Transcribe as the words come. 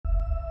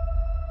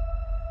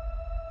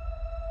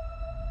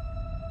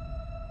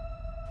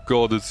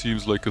God, it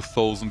seems like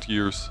 1,000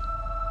 years.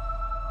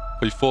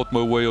 I fought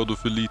my way out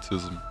of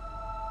elitism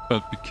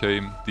and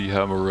became the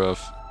Hammer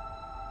Rev.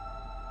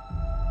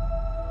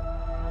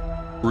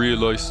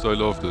 Realized I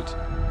loved it.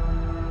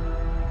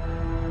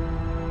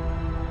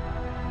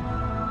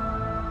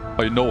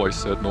 I know I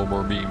said no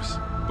more memes,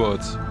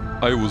 but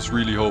I was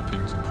really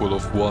hoping to pull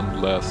off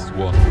one last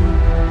one.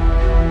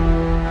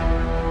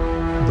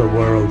 The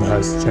world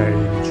has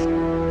changed.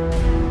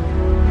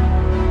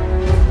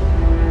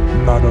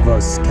 None of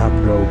us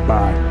can go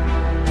back.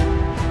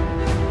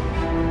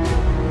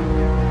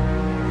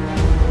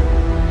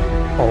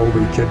 All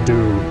we can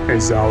do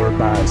is our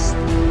best,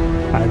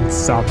 and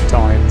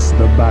sometimes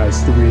the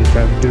best we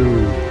can do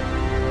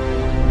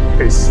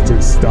is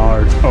to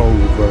start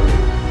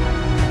over.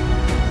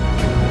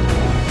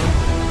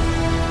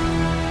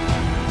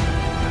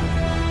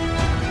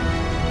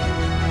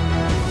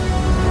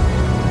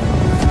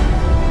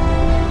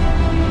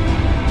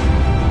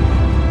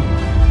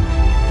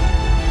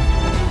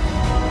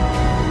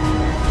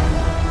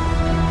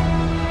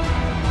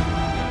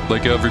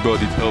 Like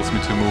everybody tells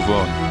me to move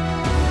on.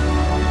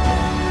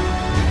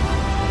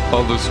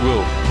 Others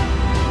will,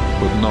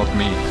 but not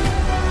me.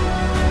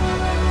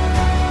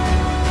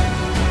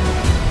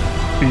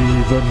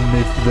 Even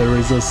if there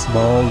is a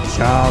small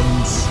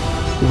chance,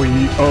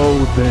 we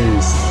owe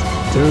this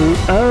to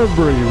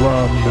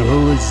everyone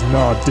who is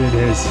not in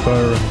his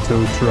firm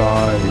to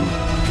try.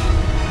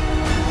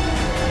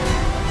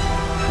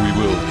 We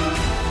will.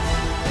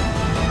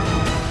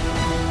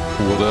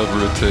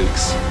 Whatever it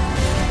takes.